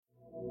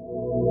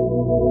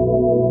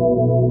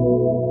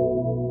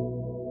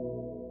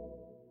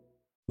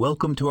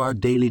Welcome to our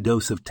daily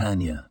dose of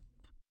Tanya,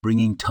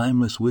 bringing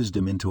timeless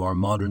wisdom into our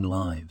modern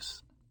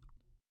lives.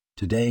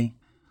 Today,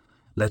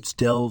 let's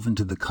delve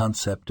into the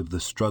concept of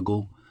the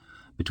struggle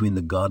between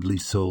the godly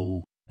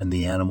soul and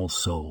the animal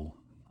soul,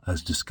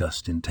 as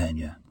discussed in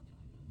Tanya.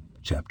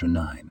 Chapter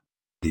 9.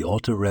 The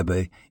Alter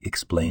Rabbi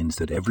explains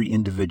that every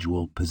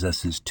individual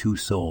possesses two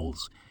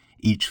souls,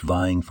 each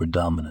vying for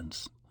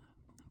dominance.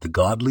 The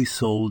godly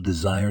soul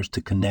desires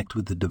to connect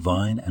with the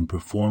divine and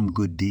perform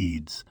good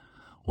deeds,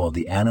 while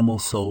the animal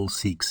soul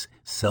seeks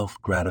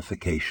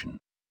self-gratification.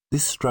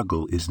 This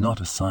struggle is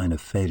not a sign of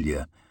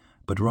failure,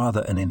 but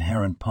rather an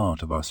inherent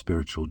part of our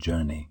spiritual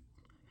journey.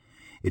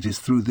 It is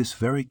through this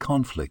very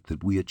conflict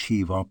that we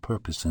achieve our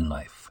purpose in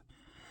life,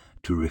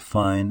 to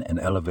refine and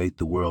elevate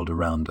the world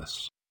around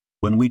us.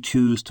 When we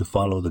choose to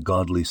follow the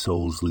godly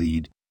soul's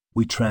lead,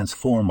 we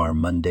transform our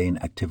mundane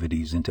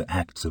activities into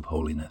acts of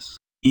holiness,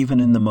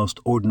 even in the most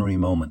ordinary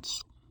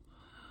moments.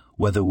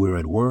 Whether we're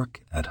at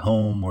work, at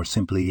home, or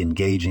simply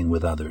engaging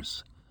with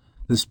others,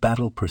 this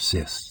battle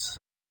persists.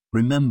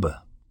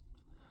 Remember,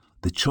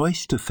 the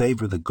choice to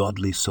favor the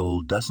godly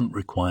soul doesn't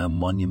require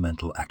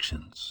monumental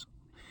actions.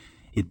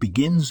 It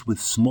begins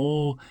with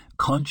small,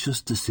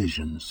 conscious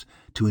decisions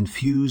to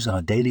infuse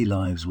our daily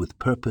lives with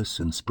purpose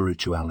and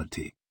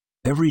spirituality.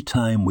 Every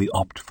time we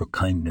opt for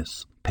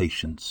kindness,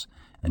 patience,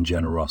 and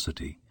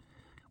generosity,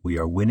 we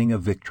are winning a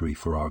victory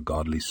for our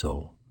godly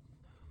soul.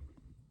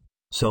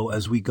 So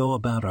as we go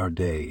about our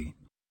day,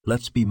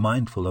 let's be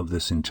mindful of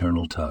this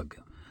internal tug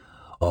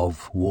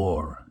of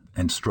war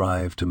and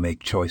strive to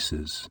make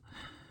choices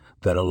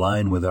that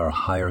align with our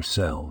higher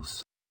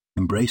selves.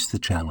 Embrace the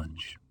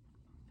challenge.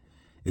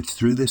 It's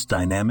through this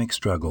dynamic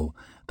struggle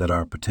that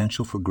our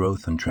potential for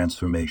growth and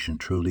transformation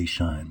truly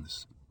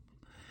shines.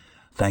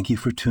 Thank you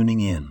for tuning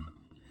in.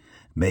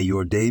 May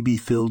your day be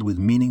filled with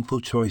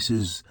meaningful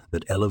choices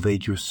that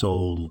elevate your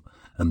soul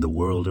and the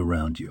world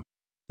around you.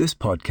 This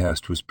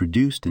podcast was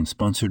produced and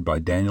sponsored by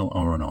Daniel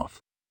Aronoff.